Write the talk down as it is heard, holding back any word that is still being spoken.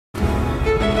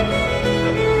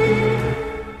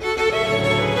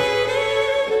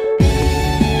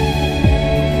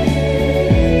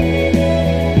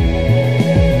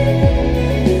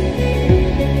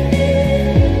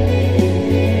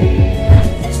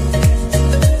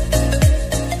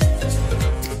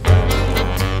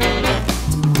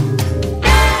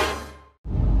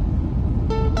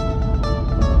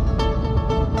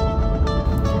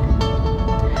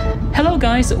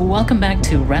welcome back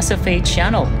to Recipe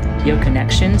Channel, your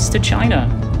connections to China.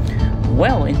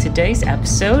 Well, in today's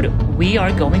episode, we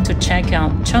are going to check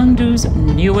out Chengdu's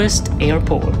newest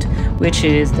airport, which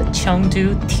is the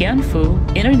Chengdu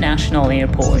Tianfu International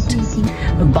Airport.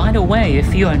 By the way,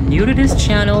 if you are new to this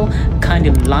channel,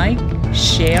 kindly like,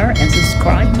 share, and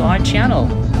subscribe to our channel.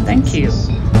 Thank you.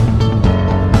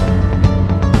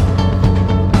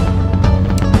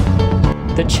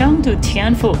 The Chengdu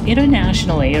Tianfu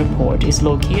International Airport is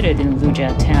located in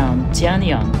Lujia Town,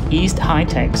 Jianyang, East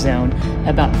High-Tech Zone,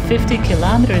 about 50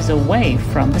 kilometers away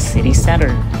from the city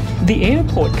center. The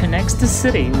airport connects the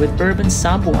city with urban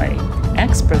subway,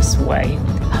 expressway,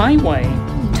 highway,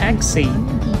 taxi,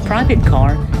 private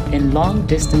car, and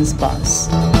long-distance bus.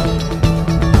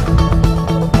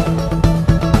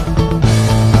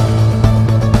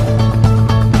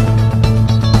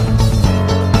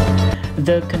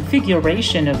 The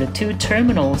configuration of the two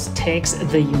terminals takes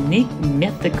the unique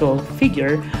mythical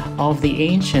figure of the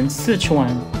ancient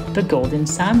Sichuan, the golden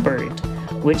sunbird,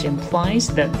 which implies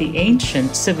that the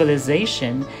ancient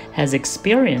civilization has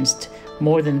experienced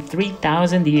more than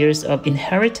 3,000 years of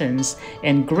inheritance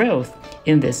and growth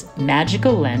in this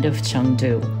magical land of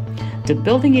Chengdu. The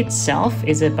building itself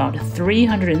is about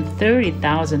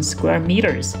 330,000 square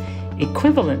meters,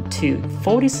 equivalent to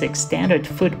 46 standard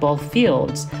football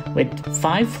fields with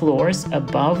 5 floors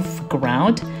above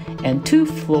ground and 2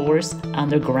 floors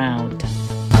underground.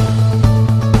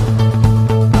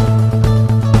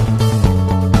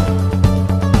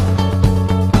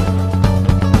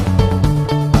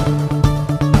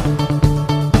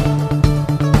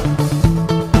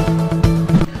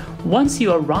 Once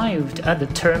you arrived at the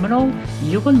terminal,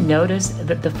 you will notice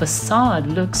that the facade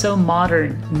looks so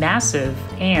modern, massive,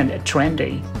 and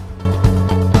trendy.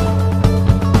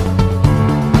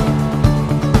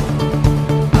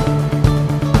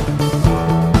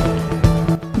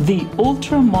 The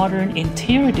ultra-modern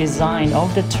interior design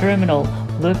of the terminal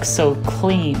looks so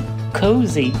clean,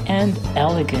 cozy, and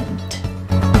elegant.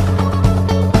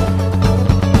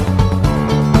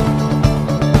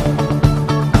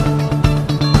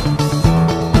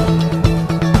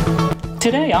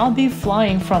 Today, I'll be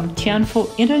flying from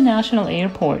Tianfu International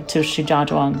Airport to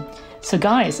Shijiazhuang. So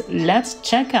guys, let's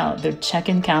check out their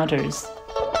check-in counters.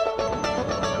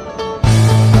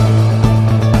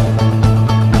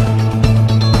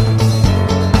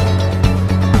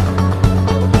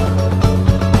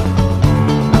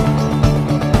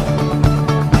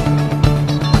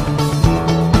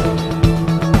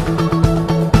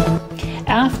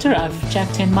 After I've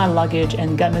checked in my luggage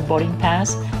and got my boarding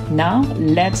pass, now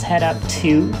let's head up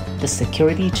to the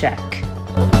security check.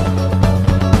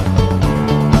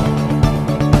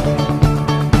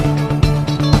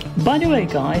 By the way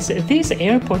guys, this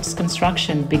airport's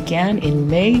construction began in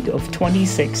May of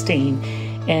 2016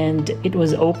 and it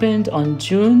was opened on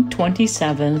June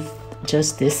 27th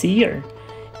just this year.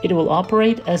 It will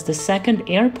operate as the second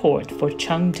airport for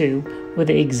Chengdu, with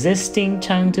the existing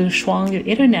Chengdu Shuangyu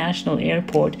International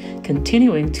Airport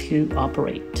continuing to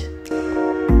operate.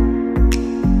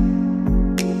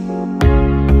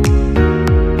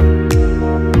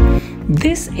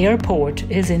 This airport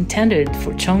is intended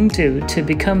for Chengdu to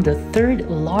become the third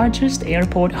largest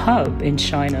airport hub in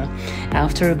China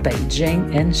after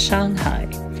Beijing and Shanghai.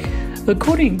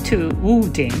 According to Wu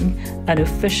Ding, an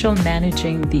official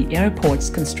managing the airport's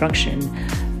construction,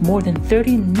 more than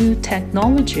 30 new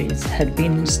technologies had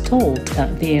been installed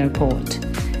at the airport.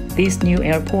 This new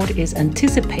airport is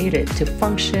anticipated to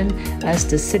function as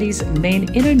the city's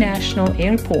main international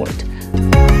airport.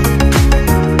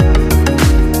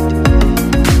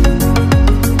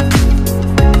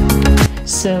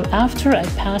 So after I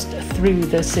passed through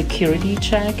the security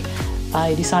check,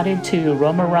 I decided to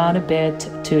roam around a bit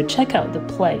to check out the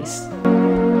place.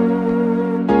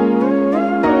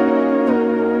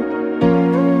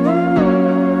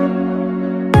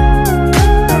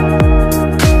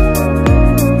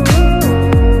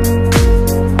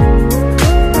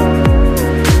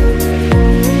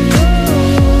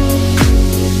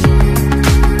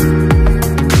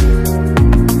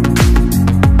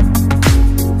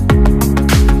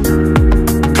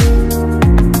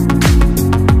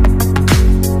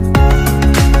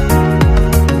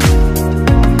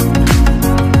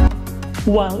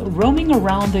 While roaming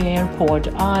around the airport,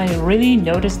 I really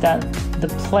noticed that the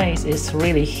place is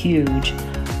really huge.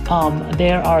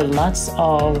 There are lots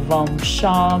of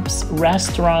shops,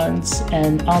 restaurants,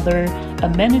 and other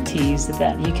amenities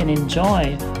that you can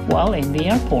enjoy while in the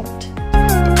airport.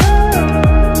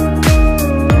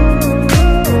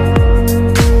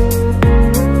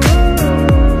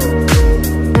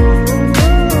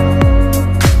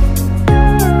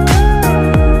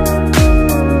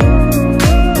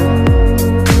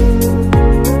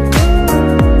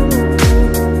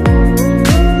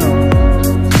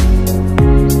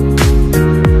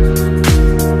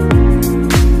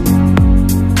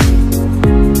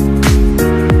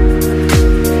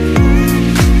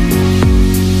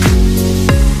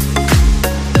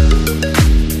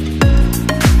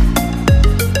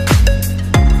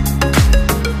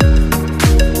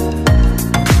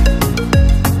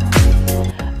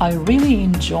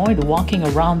 enjoyed walking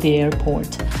around the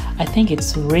airport. I think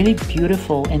it's really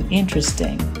beautiful and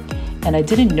interesting, and I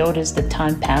didn't notice the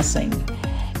time passing.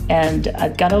 And I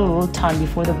got a little time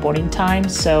before the boarding time,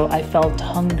 so I felt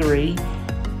hungry.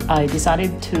 I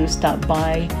decided to stop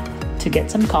by to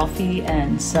get some coffee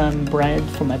and some bread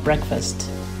for my breakfast.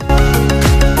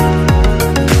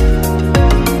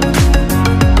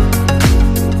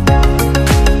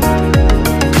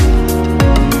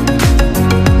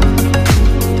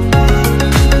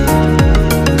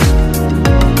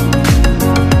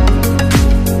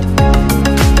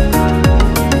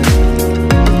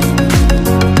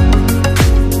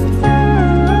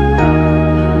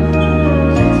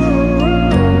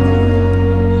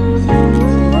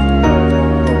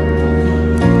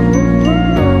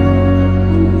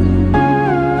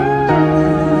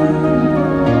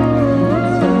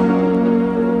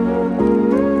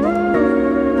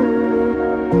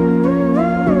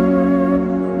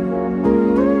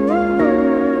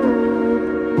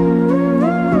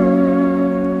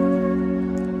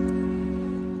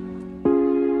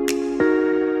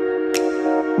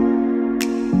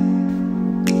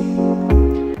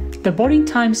 The boarding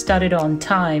time started on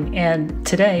time, and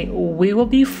today we will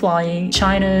be flying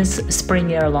China's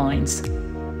Spring Airlines.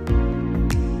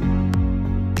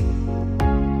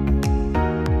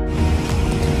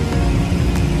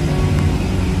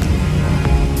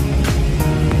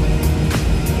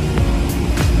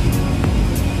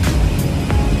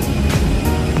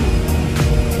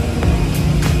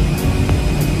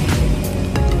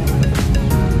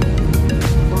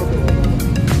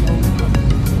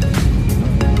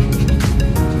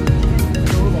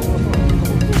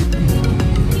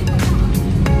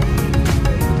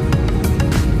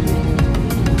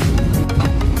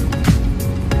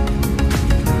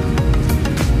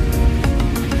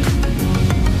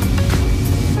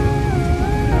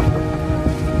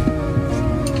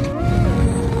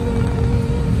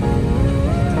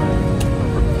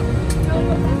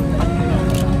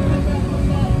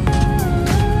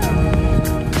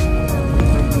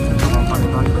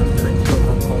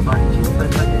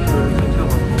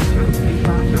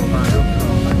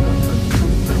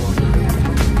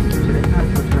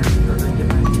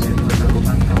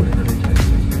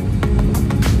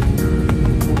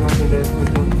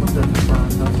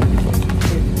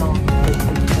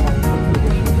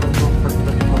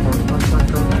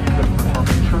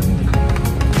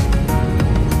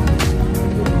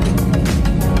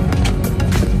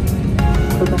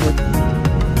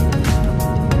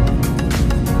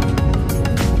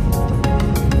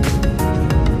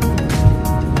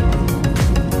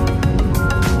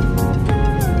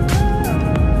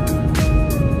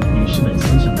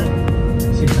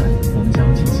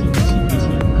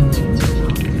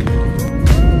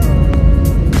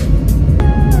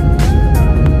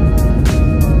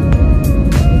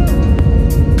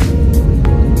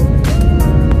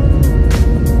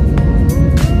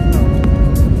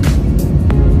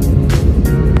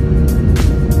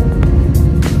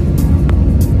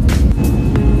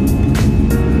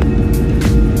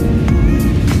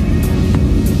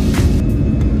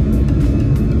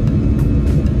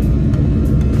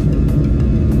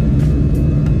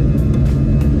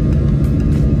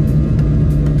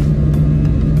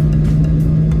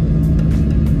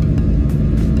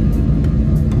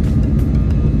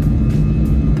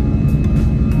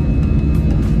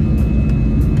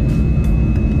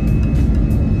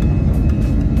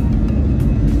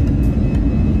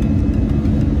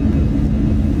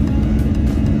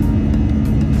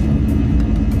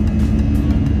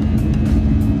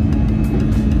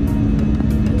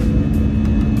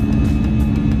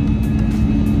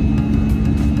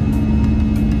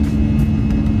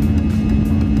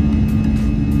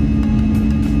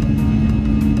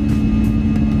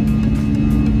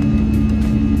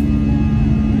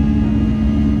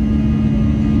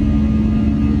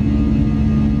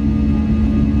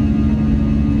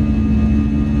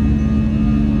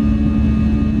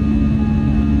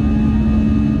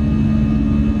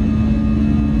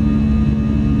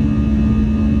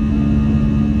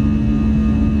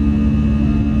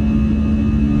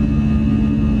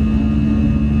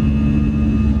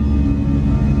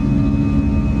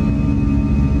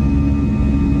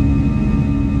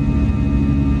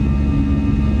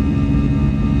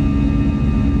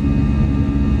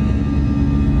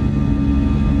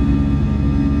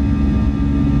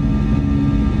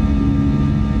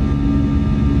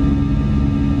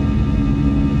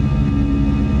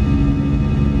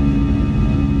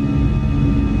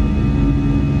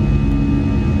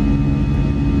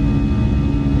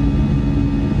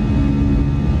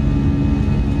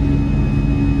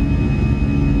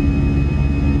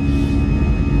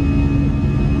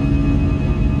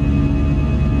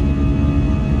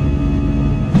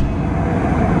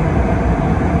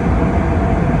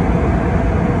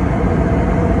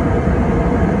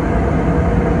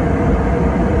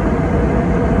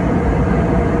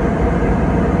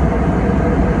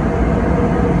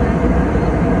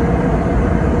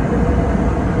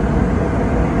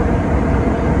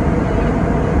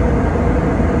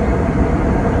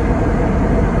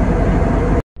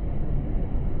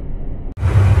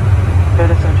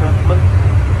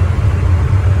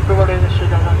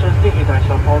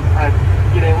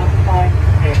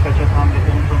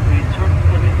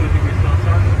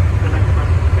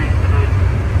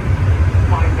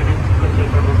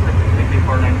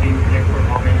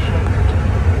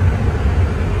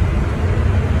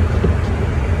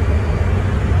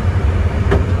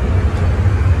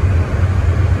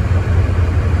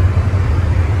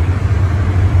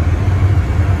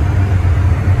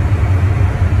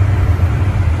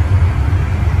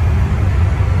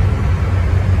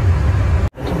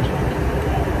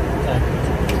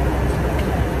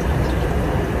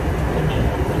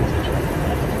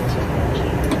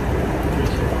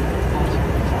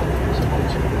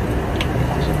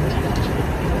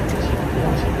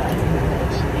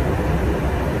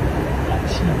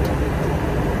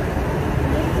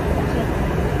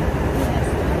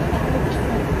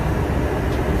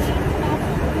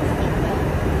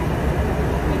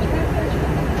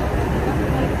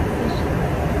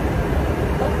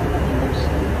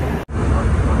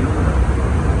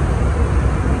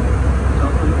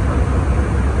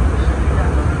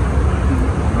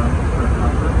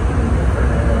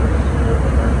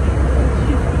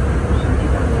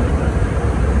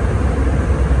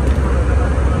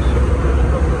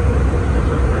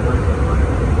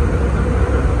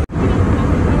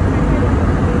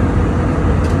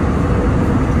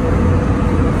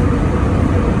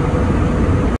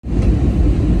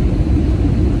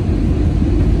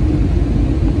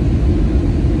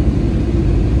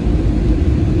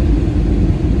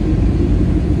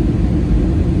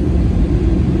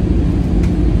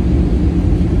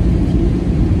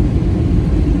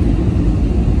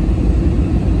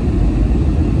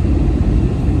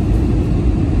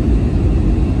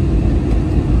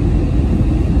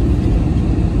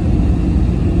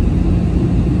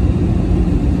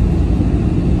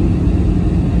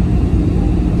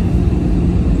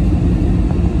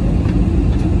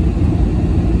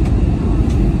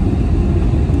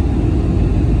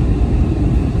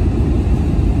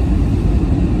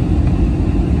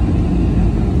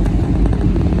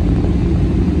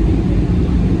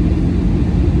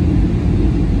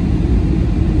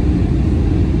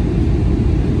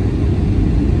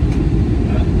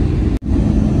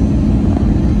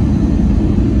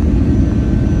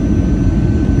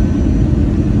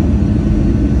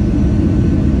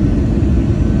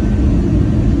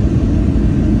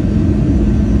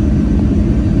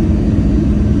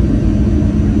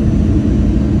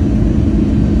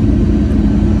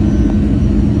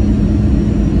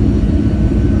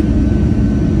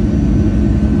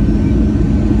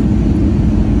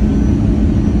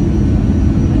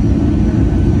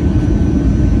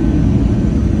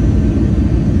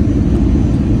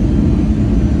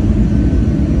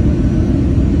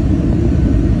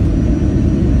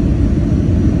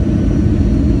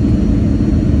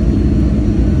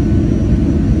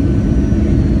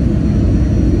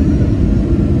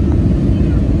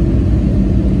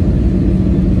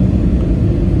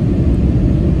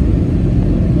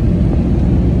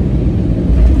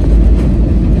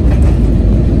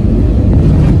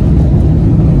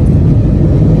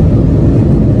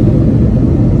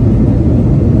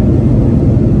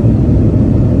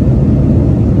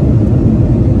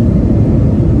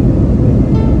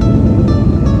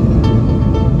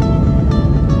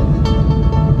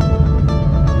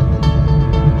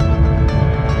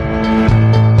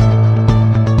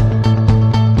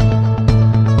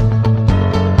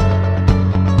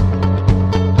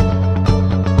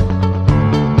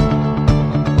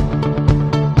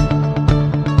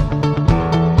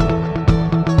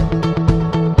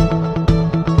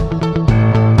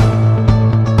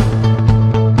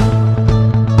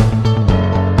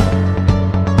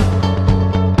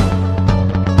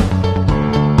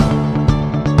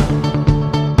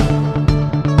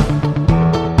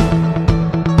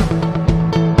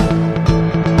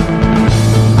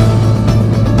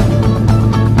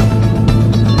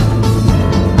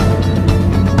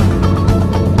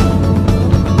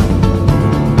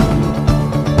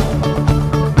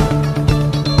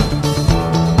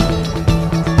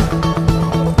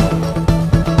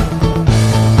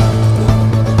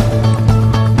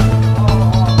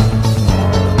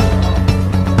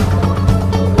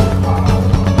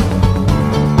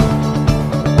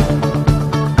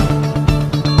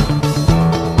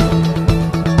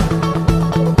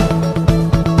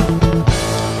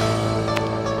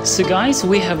 So guys,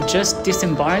 we have just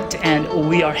disembarked and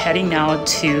we are heading now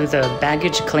to the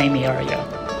baggage claim area.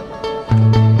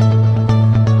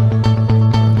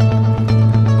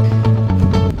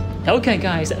 Okay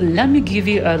guys, let me give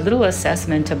you a little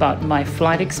assessment about my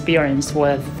flight experience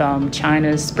with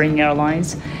China's Spring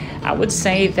Airlines. I would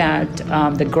say that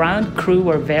the ground crew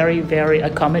were very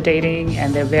accommodating,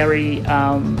 and they're very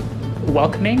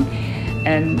welcoming.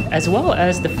 And as well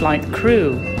as the flight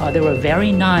crew, they were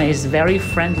very nice, very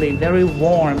friendly, very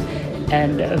warm,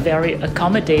 and very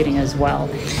accommodating as well.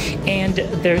 And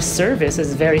their service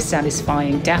is very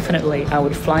satisfying. Definitely, I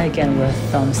would fly again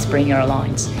with Spring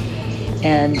Airlines.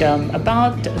 And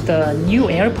about the new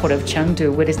airport of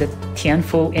Chengdu, which is the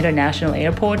Tianfu International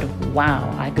Airport,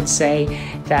 wow, I could say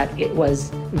that it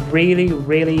was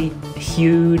really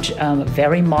huge,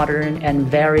 very modern and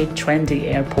very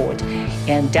trendy airport.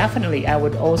 And definitely I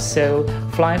would also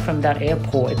fly from that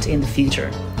airport in the future.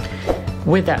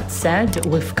 With that said,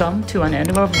 we've come to an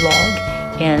end of our vlog,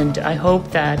 and I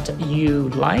hope that you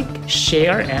like,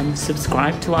 share, and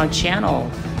subscribe to our channel.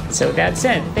 So that's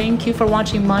it. Thank you for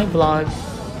watching my vlog.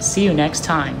 See you next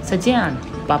time. 再见.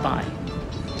 Bye bye.